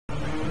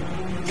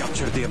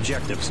Capture the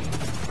objectives.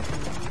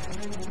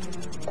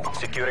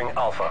 Securing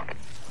Alpha.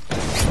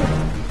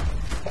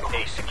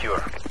 A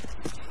secure.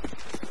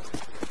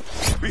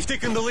 We've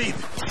taken the lead.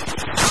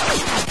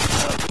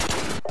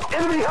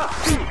 Enemy has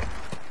C.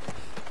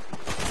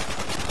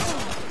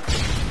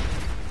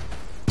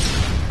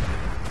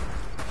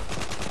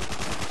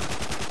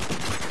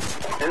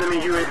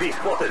 Enemy UAV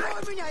spotted.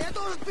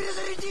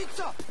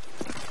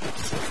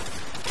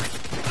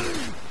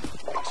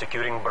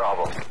 Securing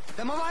Bravo.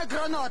 Дымовая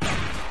граната!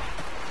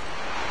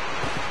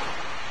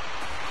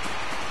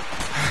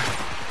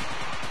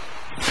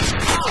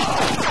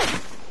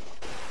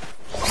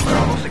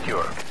 Bravo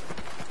secure.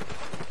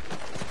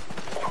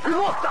 We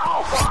lost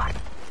Alpha!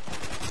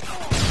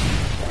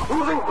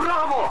 Losing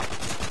Bravo!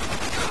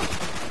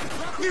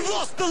 We've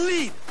lost the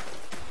lead!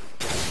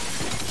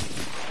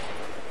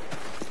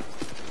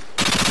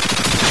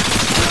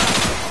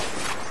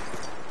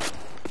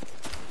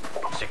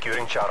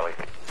 Securing Charlie.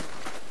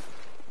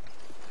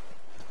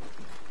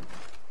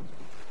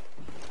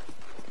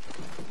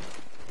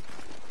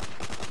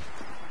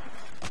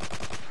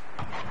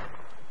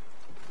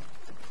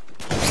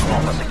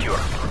 Alpha secure.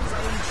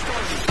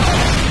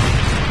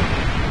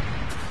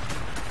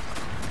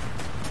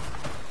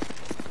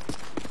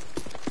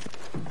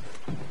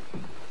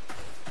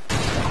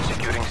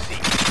 Securing C.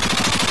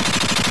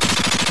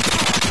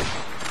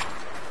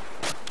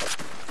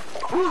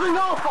 Losing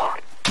Alpha!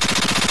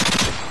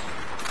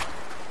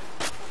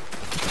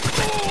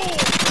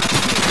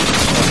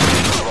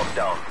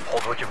 Lockdown.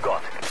 Hold what you've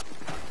got.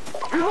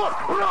 We lost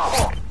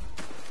Bravo!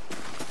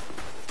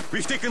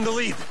 We've taken the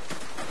lead.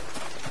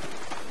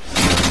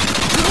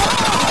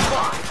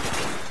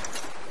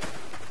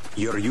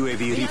 Your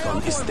UAV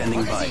recon is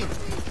standing by.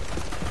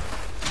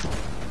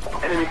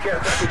 Enemy care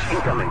package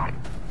incoming.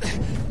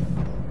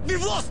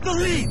 We've lost the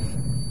lead!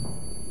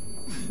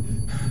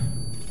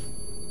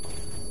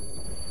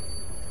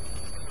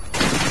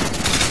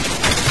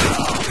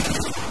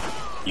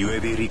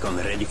 UAV recon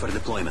ready for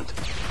deployment.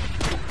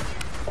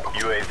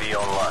 UAV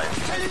online.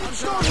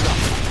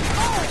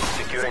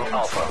 Securing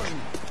Alpha.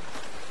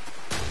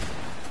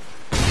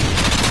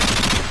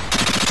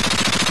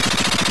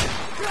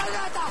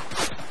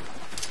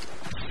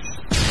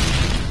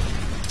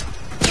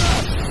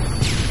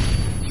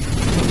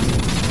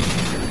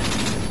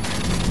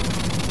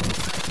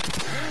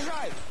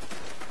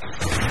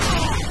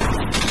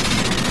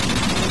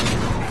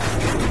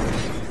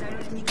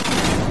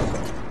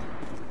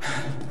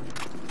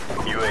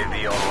 UAV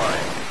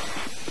online.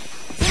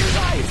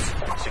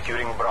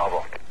 Securing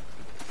Bravo.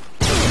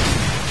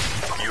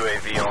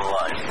 UAV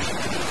online.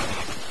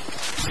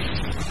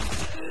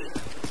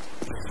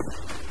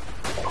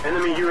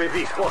 Enemy UAV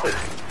spotted.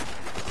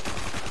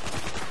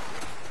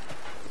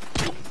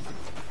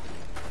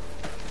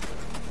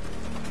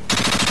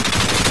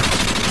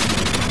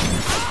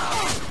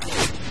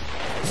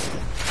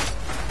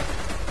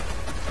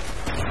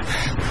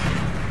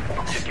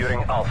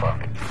 Securing Alpha.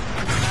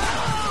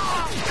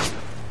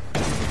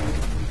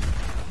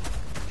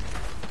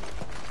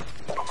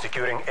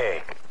 Securing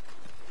A.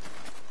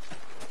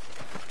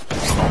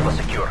 Alpha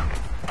secure.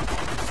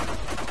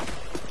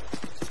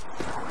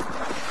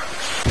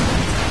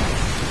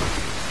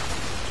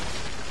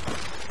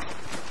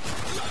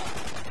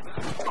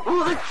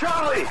 Losing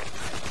Charlie!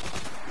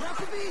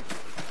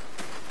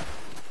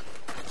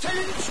 Цель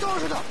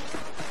уничтожена!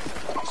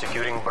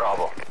 Securing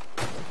Bravo.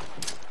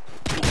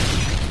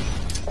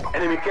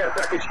 Enemy care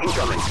package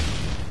incoming.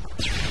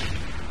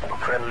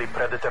 Friendly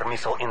Predator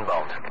missile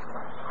inbound.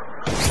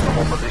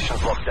 All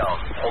positions locked down.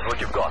 Hold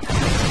what you've got.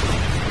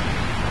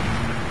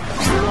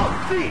 We lost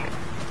C!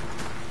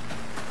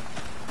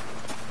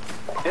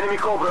 Enemy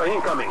Cobra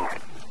incoming.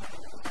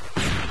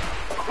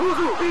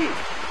 Losing B!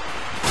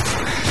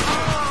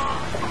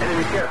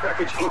 Enemy care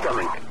package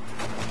incoming.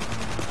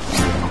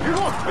 We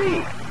lost B!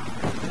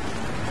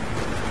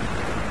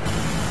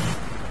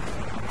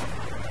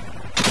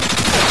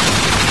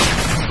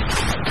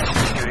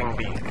 Securing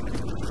B.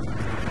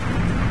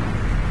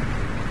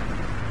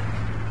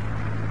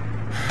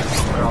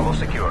 Bravo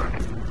secure.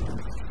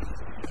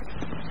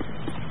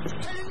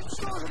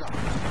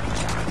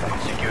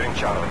 Securing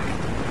Charlie.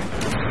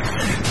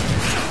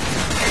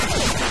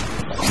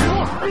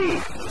 B.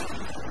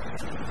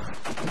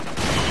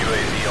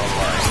 UAV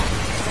online.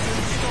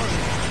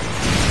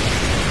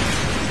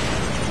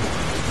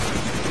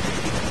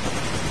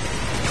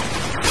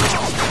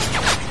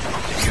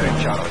 Securing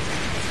Charlie.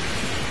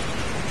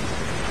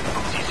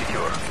 C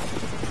secure.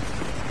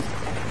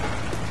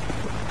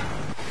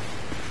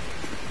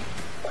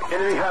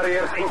 Enemy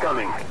Harriers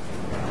incoming.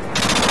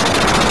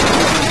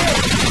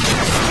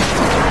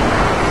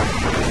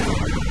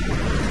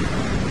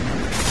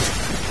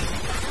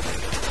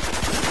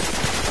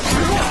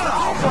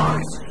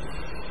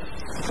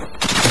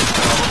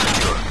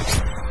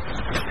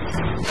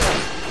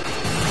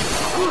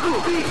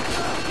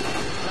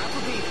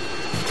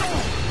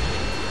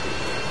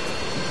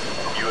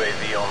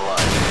 UAV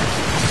online.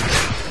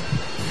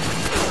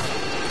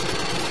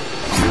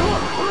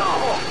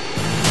 Bravo!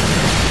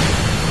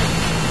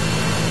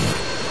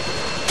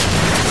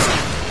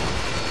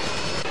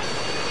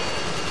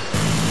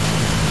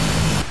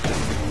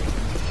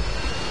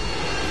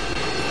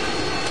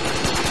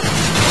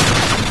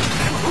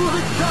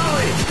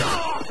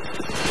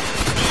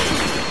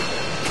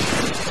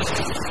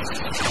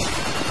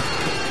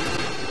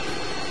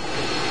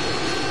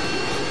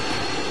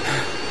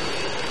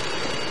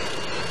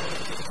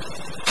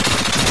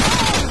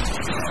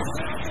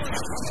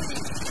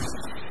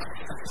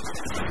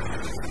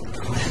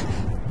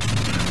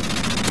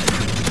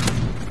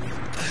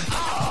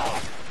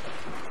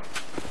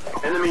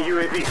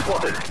 UAV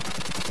spotted.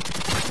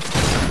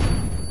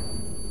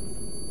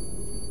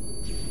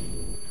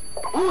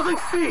 Losing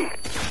C.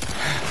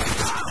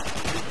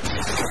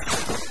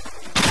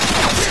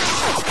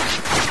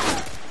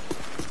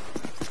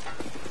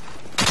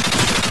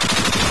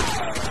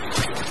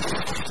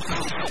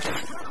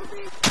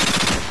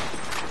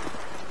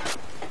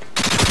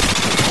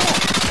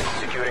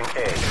 Securing A.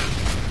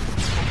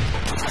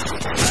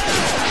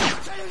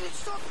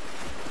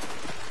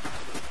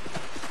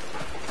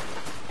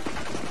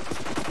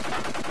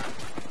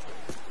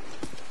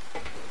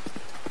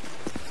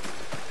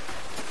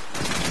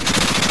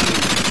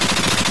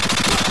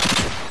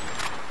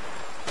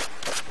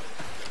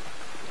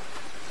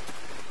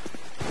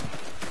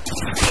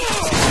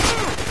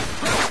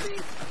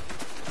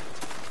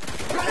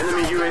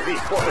 Enemy UAV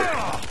spotted.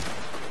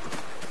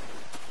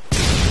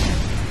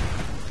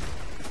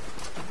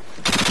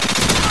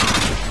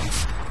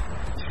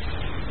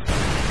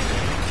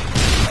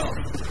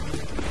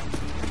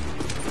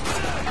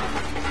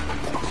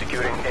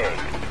 Securing A.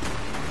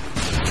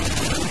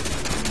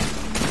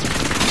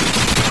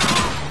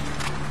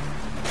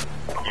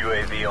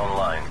 UAV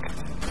online.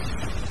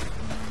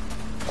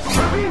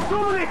 We're being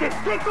dominated!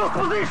 Take those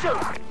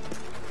positions!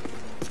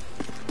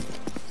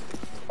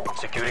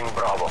 Securing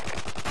Bravo.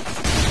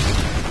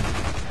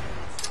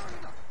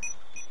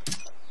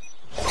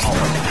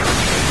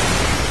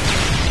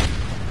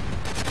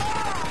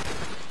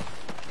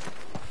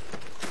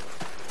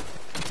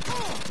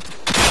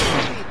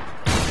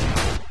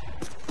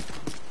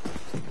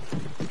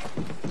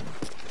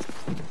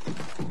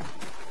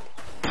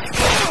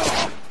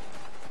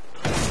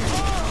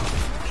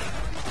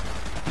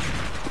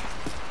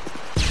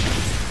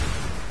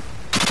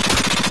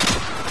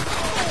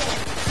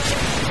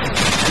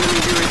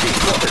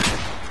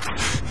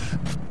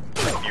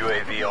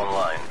 UAV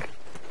online.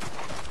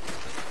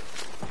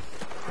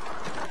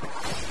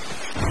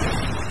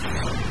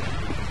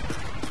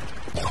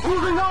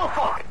 Losing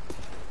Alpha!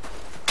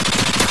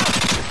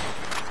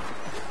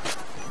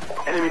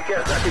 Enemy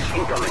care package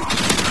incoming.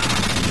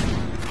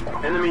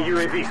 Enemy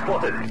UAV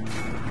spotted.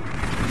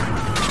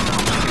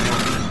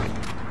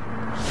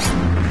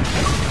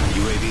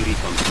 UAV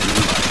recon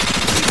standing by.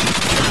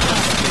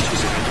 Package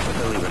is ready for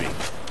delivery.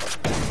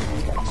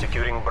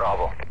 Securing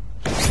Bravo.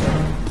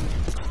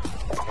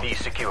 B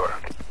secure.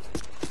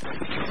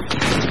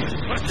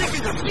 We're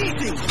taking a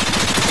beating!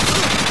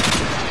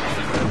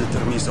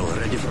 Predator missile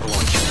ready for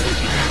launch.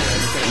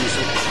 Predator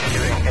missile.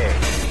 Securing A.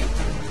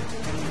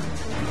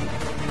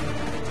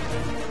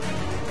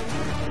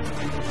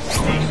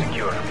 B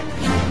secure.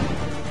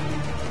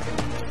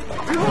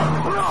 We lost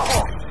Bravo!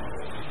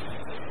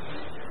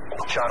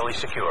 Charlie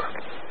secure.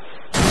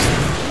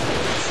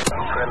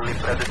 Friendly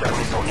Predator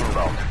missile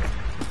inbound.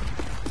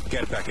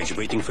 Care package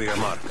waiting for your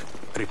mark.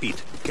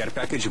 Repeat. Care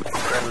package.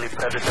 Friendly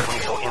Predator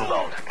missile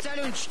inbound. Цель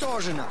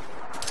уничтожена!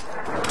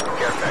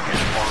 Care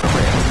package on the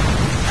way.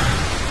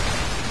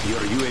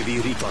 Your UAV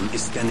recon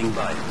is standing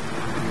by.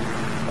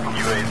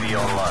 UAV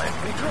online.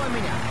 Прикрой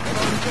меня! Я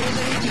должен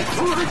перезарядить!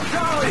 Moving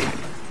Charlie!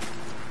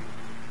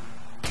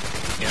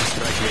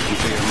 Airstrike waiting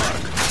for your mark.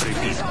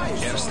 Repeat.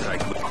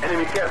 Airstrike.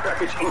 Enemy care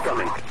package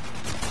incoming.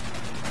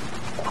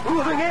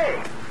 Moving A!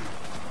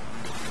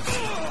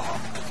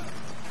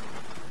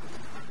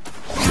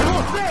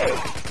 Lost A!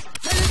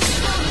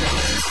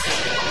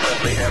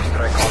 Friendly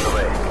airstrike on the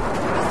way.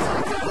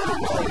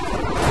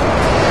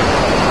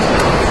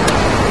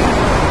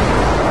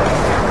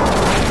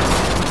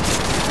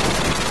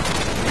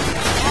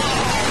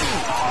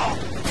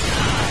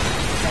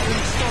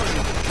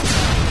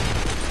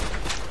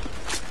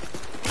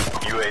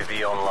 UAV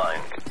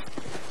online.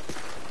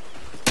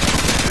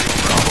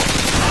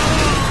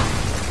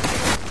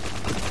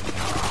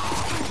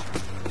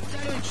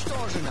 Цель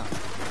уничтожена!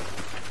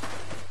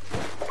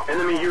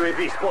 Enemy UAV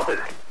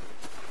spotted.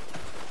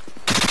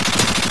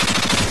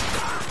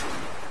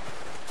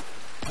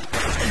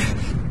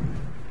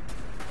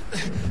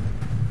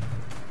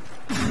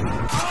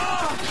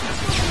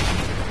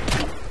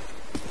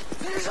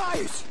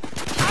 Заряжаюсь!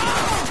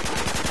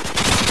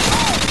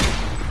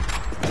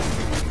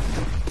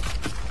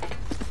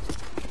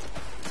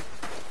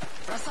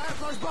 Бросаю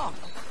флешбомб!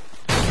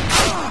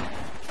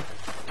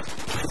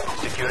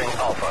 Securing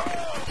Alpha.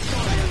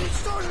 Цель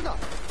уничтожена!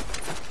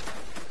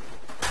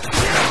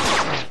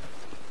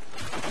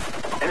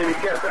 Enemy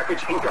care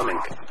package incoming.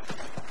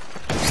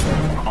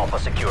 Alpha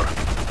secure.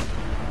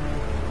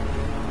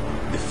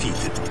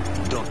 Defeated.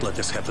 Don't let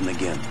this happen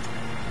again.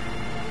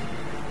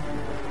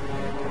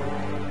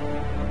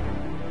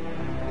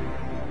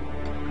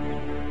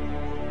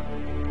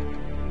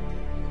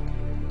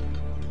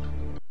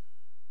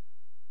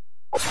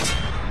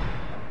 You